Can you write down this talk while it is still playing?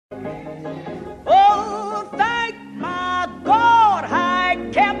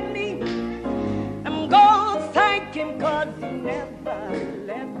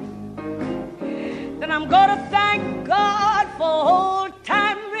And I'm gonna thank God for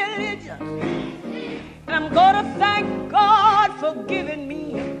old-time religion. And I'm gonna thank God for giving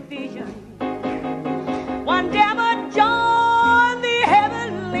me a vision. One day I'm gonna join the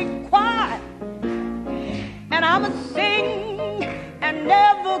heavenly choir, and I'm gonna sing and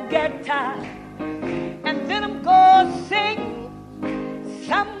never get tired. And then I'm gonna sing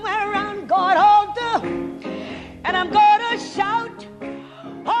somewhere around God's altar, and I'm gonna shout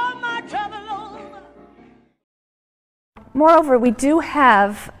all my trouble over. Moreover, we do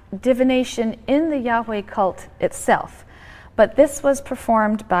have divination in the Yahweh cult itself, but this was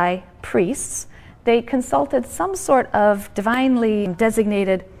performed by priests. They consulted some sort of divinely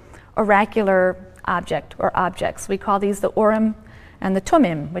designated oracular object or objects. We call these the Urim and the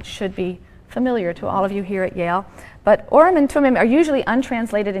Thummim, which should be familiar to all of you here at Yale. But Urim and Thummim are usually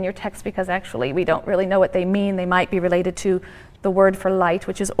untranslated in your text because actually we don't really know what they mean. They might be related to the word for light,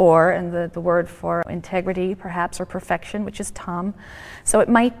 which is or, and the word for integrity, perhaps, or perfection, which is tam. So it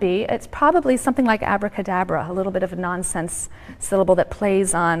might be. It's probably something like abracadabra, a little bit of a nonsense syllable that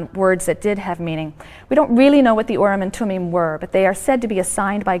plays on words that did have meaning. We don't really know what the Urim and Thummim were, but they are said to be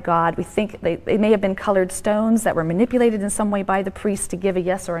assigned by God. We think they may have been colored stones that were manipulated in some way by the priest to give a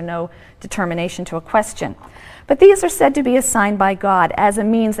yes or a no determination to a question. But these are said to be assigned by God as a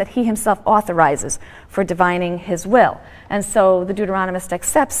means that he himself authorizes for divining his will. And so the Deuteronomist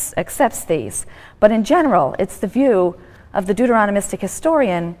accepts these. But in general, it's the view of the Deuteronomistic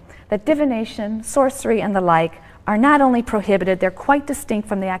historian that divination, sorcery, and the like are not only prohibited, they're quite distinct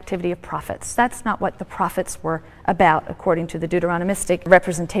from the activity of prophets. That's not what the prophets were about, according to the Deuteronomistic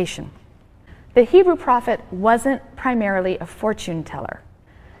representation. The Hebrew prophet wasn't primarily a fortune teller.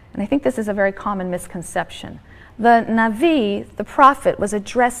 And I think this is a very common misconception. The Navi, the prophet, was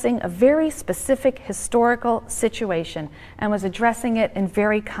addressing a very specific historical situation and was addressing it in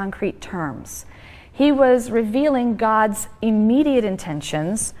very concrete terms. He was revealing God's immediate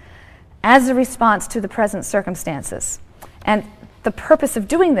intentions as a response to the present circumstances. And the purpose of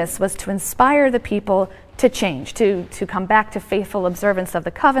doing this was to inspire the people to change, to come back to faithful observance of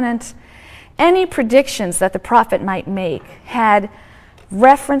the covenant. Any predictions that the prophet might make had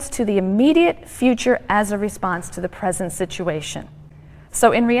reference to the immediate future as a response to the present situation.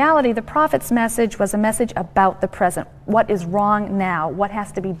 So in reality, the prophet's message was a message about the present. What is wrong now? What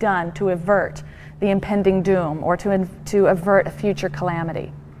has to be done to avert the impending doom or to avert a future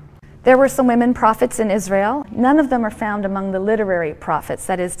calamity? There were some women prophets in Israel. None of them are found among the literary prophets.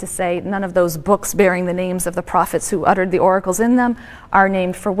 That is to say, none of those books bearing the names of the prophets who uttered the oracles in them are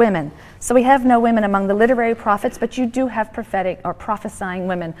named for women. So we have no women among the literary prophets, but you do have prophetic or prophesying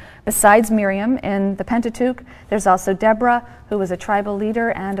women. Besides Miriam in the Pentateuch, there's also Deborah, who was a tribal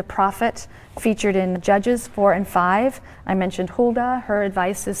leader and a prophet, featured in Judges 4 and 5. I mentioned Huldah. Her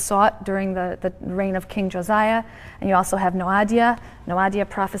advice is sought during the reign of King Josiah. And you also have Noadiah. Noadiah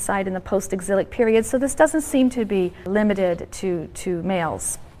prophesied in the post-exilic period, so this doesn't seem to be limited to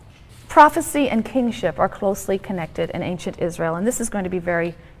males. Prophecy and kingship are closely connected in ancient Israel, and this is going to be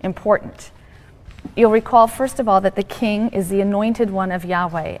very important. You'll recall, first of all, that the king is the anointed one of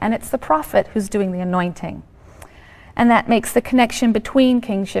Yahweh, and it's the prophet who's doing the anointing. And that makes the connection between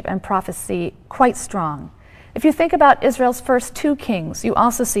kingship and prophecy quite strong. If you think about Israel's first two kings, you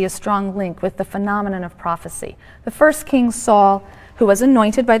also see a strong link with the phenomenon of prophecy. The first king, Saul, who was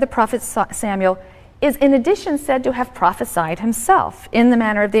anointed by the prophet Samuel, is in addition said to have prophesied himself in the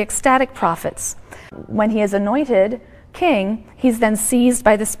manner of the ecstatic prophets. When he is anointed king, he's then seized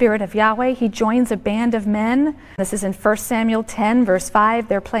by the Spirit of Yahweh. He joins a band of men. This is in 1 Samuel 10, verse 5.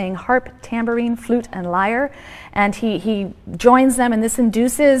 They're playing harp, tambourine, flute, and lyre. And he joins them, and this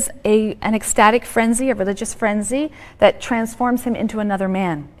induces an ecstatic frenzy, a religious frenzy, that transforms him into another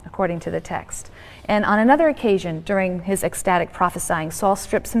man, according to the text. And on another occasion, during his ecstatic prophesying, Saul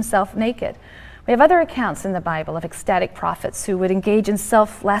strips himself naked. We have other accounts in the Bible of ecstatic prophets who would engage in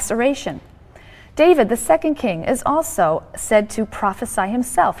self-laceration. David, the second king, is also said to prophesy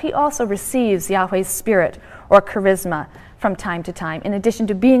himself. He also receives Yahweh's spirit or charisma from time to time, in addition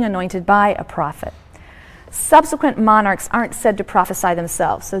to being anointed by a prophet. Subsequent monarchs aren't said to prophesy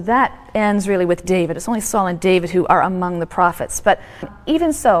themselves, so that ends really with David. It's only Saul and David who are among the prophets. But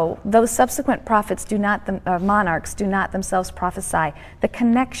even so, those subsequent prophets monarchs do not themselves prophesy. The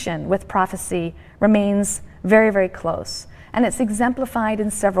connection with prophecy remains very, very close, and it's exemplified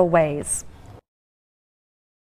in several ways.